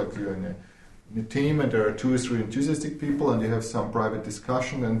interested, like you're in a team and there are 2 or 3 enthusiastic people, and you have some private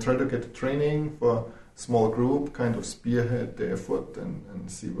discussion, and try to get the training for a small group, kind of spearhead the effort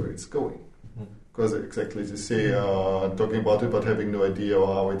and see where it's going. Because exactly as you say, talking about it but having no idea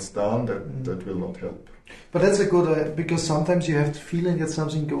how it's done, that will not help. But that's a good, because sometimes you have the feeling that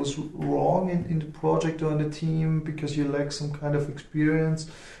something goes wrong in the project or in the team because you lack some kind of experience.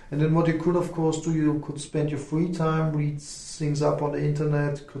 And then what you could, of course, do, you could spend your free time, read things up on the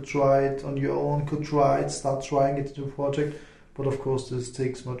internet, could try it on your own, start trying it in the project. But of course, this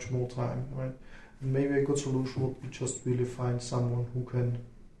takes much more time, right? And maybe a good solution would be just really find someone who can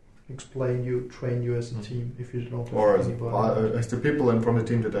explain you, train you as a team if you don't have or anybody. As the people and from the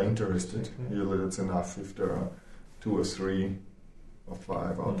team that are interested. Exactly. Usually it's enough if there are 2 or 3 or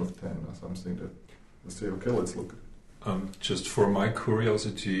 5 out of 10 or something that you say, okay, let's look at it. Just for my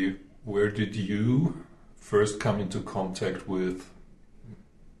curiosity, where did you first come into contact with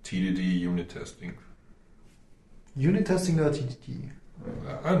TDD unit testing? Unit testing or TDD?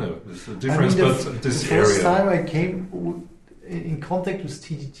 I know there's a difference, but this area. The first time I came in contact with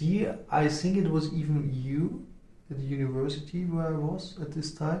TDD, I think it was even you at the university where I was at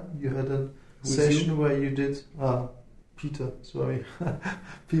this time. You had a session where you did Peter, sorry.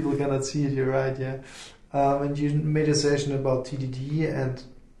 People cannot see it, you're right, yeah. and you made a session about TDD,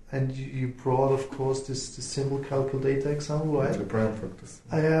 and you brought, of course, this simple calculator example, right? The prime factors.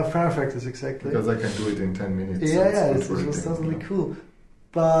 Yeah, prime factors, exactly. Because I can do it in 10 minutes. Yeah, it was totally cool.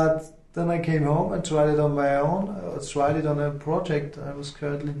 But then I came home and tried it on my own. I tried it on a project I was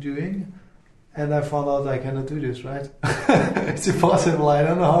currently doing, and I found out I cannot do this, right? It's impossible. I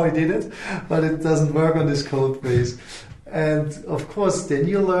don't know how I did it, but it doesn't work on this code base. And of course, then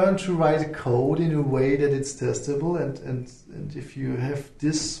you learn to write a code in a way that it's testable. And if you have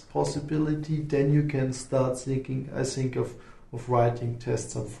this possibility, then you can start thinking, I think, of writing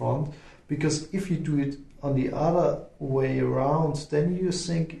tests up front. Because if you do it on the other way around, then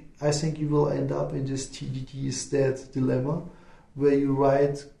I think you will end up in this TDD stat dilemma, where you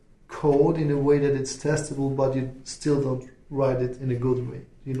write code in a way that it's testable, but you still don't write it in a good way.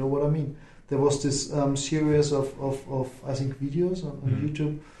 You know what I mean? There was this series of I think videos on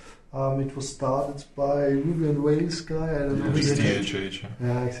YouTube. It was started by Ruby on Rails guy. I don't know. DHH.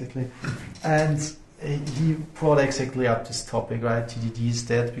 Yeah, exactly. And he brought exactly up this topic, right? TDD is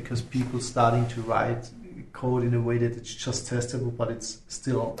dead because people starting to write code in a way that it's just testable, but it's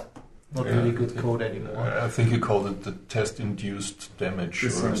still not really good code anymore. I think he called it the test-induced damage.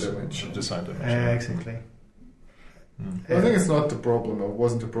 Design damage. Exactly. I think it's not the problem. It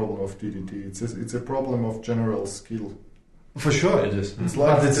wasn't a problem of TDD. It's a problem of general skill. For sure, it is. It's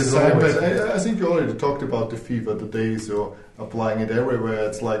like design, but I think you already talked about the fever today. So applying it everywhere,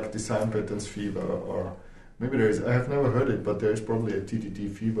 it's like design patterns fever, or maybe there is. I have never heard it, but there is probably a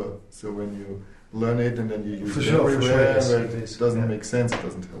TDD fever. So when you learn it and then you use it everywhere, it doesn't make sense. It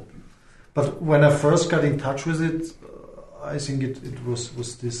doesn't help you. But when I first got in touch with it, I think it was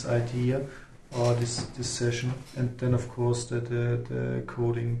this idea. Or this session, and then of course the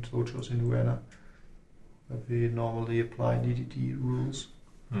coding dojos in Vienna, where we normally apply DDD rules.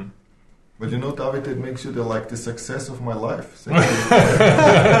 But you know, David, it makes you the success of my life.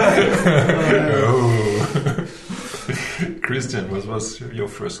 Christian, what was your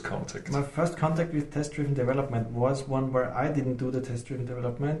first contact? My first contact with test-driven development was one where I didn't do the test-driven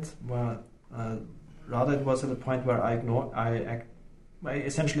development, where rather it was at a point where I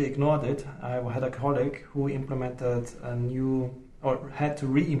essentially ignored it. I had a colleague who implemented had to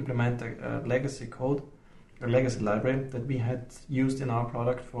re-implement a legacy code, a legacy library that we had used in our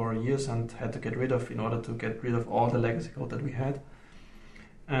product for years and had to get rid of in order to get rid of all the legacy code that we had.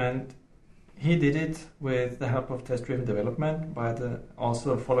 And he did it with the help of test-driven development,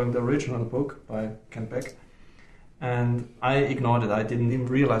 also following the original book by Ken Beck. And I ignored it. I didn't even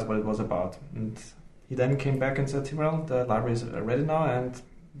realize what it was about. And he then came back and said, well, the library is ready now, and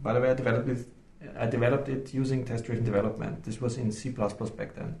by the way, I developed it using test-driven development. This was in C++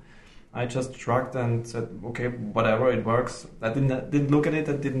 back then. I just shrugged and said, okay, whatever, it works. I didn't look at it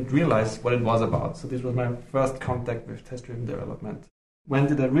and didn't realize what it was about. So this was my first contact with test-driven development. When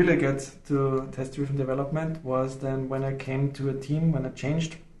did I really get to test-driven development was then when I came to a team, when I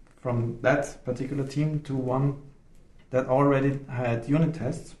changed from that particular team to one that already had unit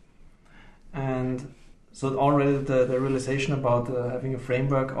tests. And so already the realization about having a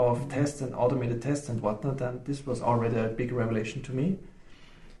framework of tests and automated tests and whatnot, and this was already a big revelation to me.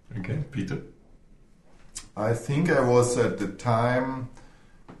 Okay, Peter? I think I was at the time,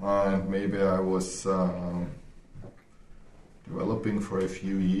 and maybe I was developing for a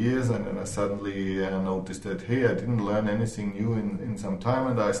few years, and then I suddenly noticed that, hey, I didn't learn anything new in some time,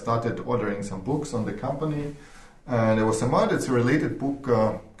 and I started ordering some books on the company. And there was some it's a related book.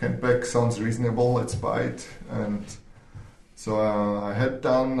 Ken Beck sounds reasonable. Let's buy it. And so I had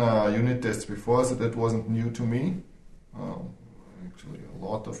done unit tests before, so that wasn't new to me. Actually, a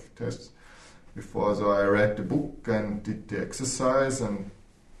lot of tests before. So I read the book and did the exercise, and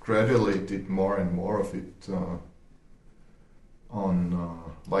gradually did more and more of it on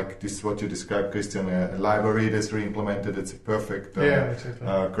like this, what you described, Christian, a library that's re-implemented. It's a perfect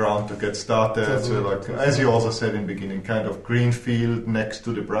ground to get started. Totally, so as you also said in the beginning, kind of green field next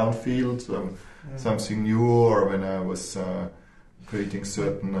to the brown field, something new. Or when I was creating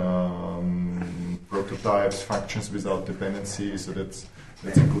certain prototypes, functions without dependency, so that's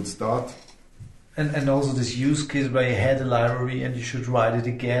a good start. And also this use case where you had a library and you should write it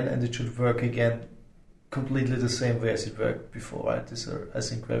again and it should work again completely the same way as it worked before, right? These are, I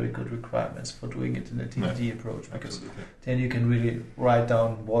think, very good requirements for doing it in a TDD approach, because then you can really write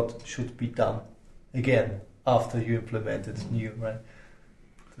down what should be done again after you implement it new, right?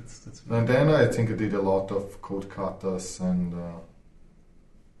 That's and then I think I did a lot of code katas, and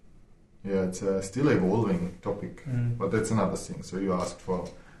it's still evolving topic, but that's another thing. So you asked for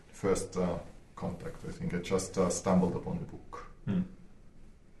the first contact. I think I just stumbled upon the book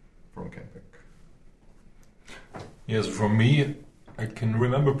from Ken Beck. Yes, for me, I can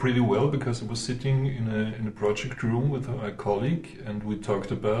remember pretty well because I was sitting in a project room with a colleague, and we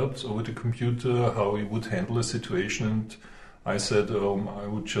talked about over the computer how we would handle a situation. And I said, I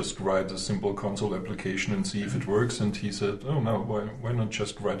would just write a simple console application and see if it works. And he said, oh no, why not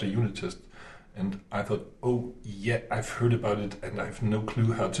just write a unit test? And I thought, oh yeah, I've heard about it, and I have no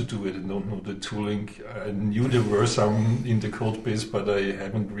clue how to do it. I don't know the tooling. I knew there were some in the code base, but I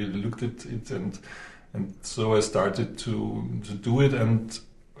haven't really looked at it. And so I started to do it, and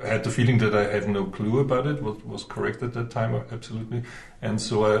I had the feeling that I had no clue about it. What was correct at that time, absolutely. And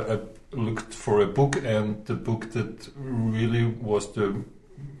so I looked for a book, and the book that really was the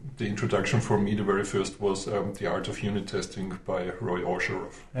introduction for me, the very first, was The Art of Unit Testing by Roy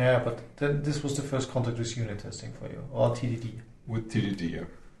Osheroff. Yeah, but this was the first contact with unit testing for you, or TDD? With TDD, yeah.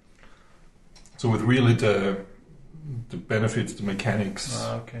 So with really the benefits, the mechanics,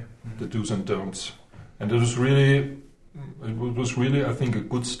 Okay. the do's and don'ts. And it was really, I think, a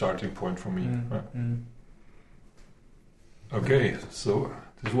good starting point for me. Okay, so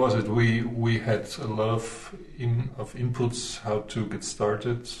this was it. We had a lot of inputs, how to get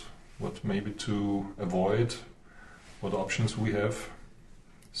started, what maybe to avoid, what options we have.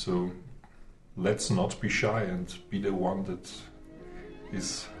 So let's not be shy and be the one that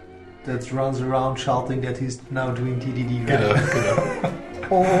runs around shouting that he's now doing TDD. Get up.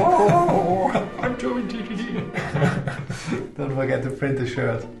 Oh, I'm doing TDD. Don't forget to print the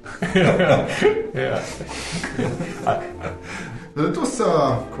shirt. Yeah. That was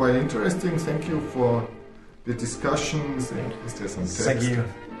quite interesting. Thank you for the discussions. And is there some text? Thank you.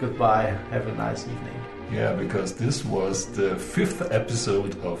 Goodbye. Have a nice evening. Yeah, because this was the 5th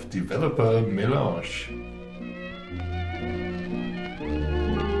episode of Developer Melange.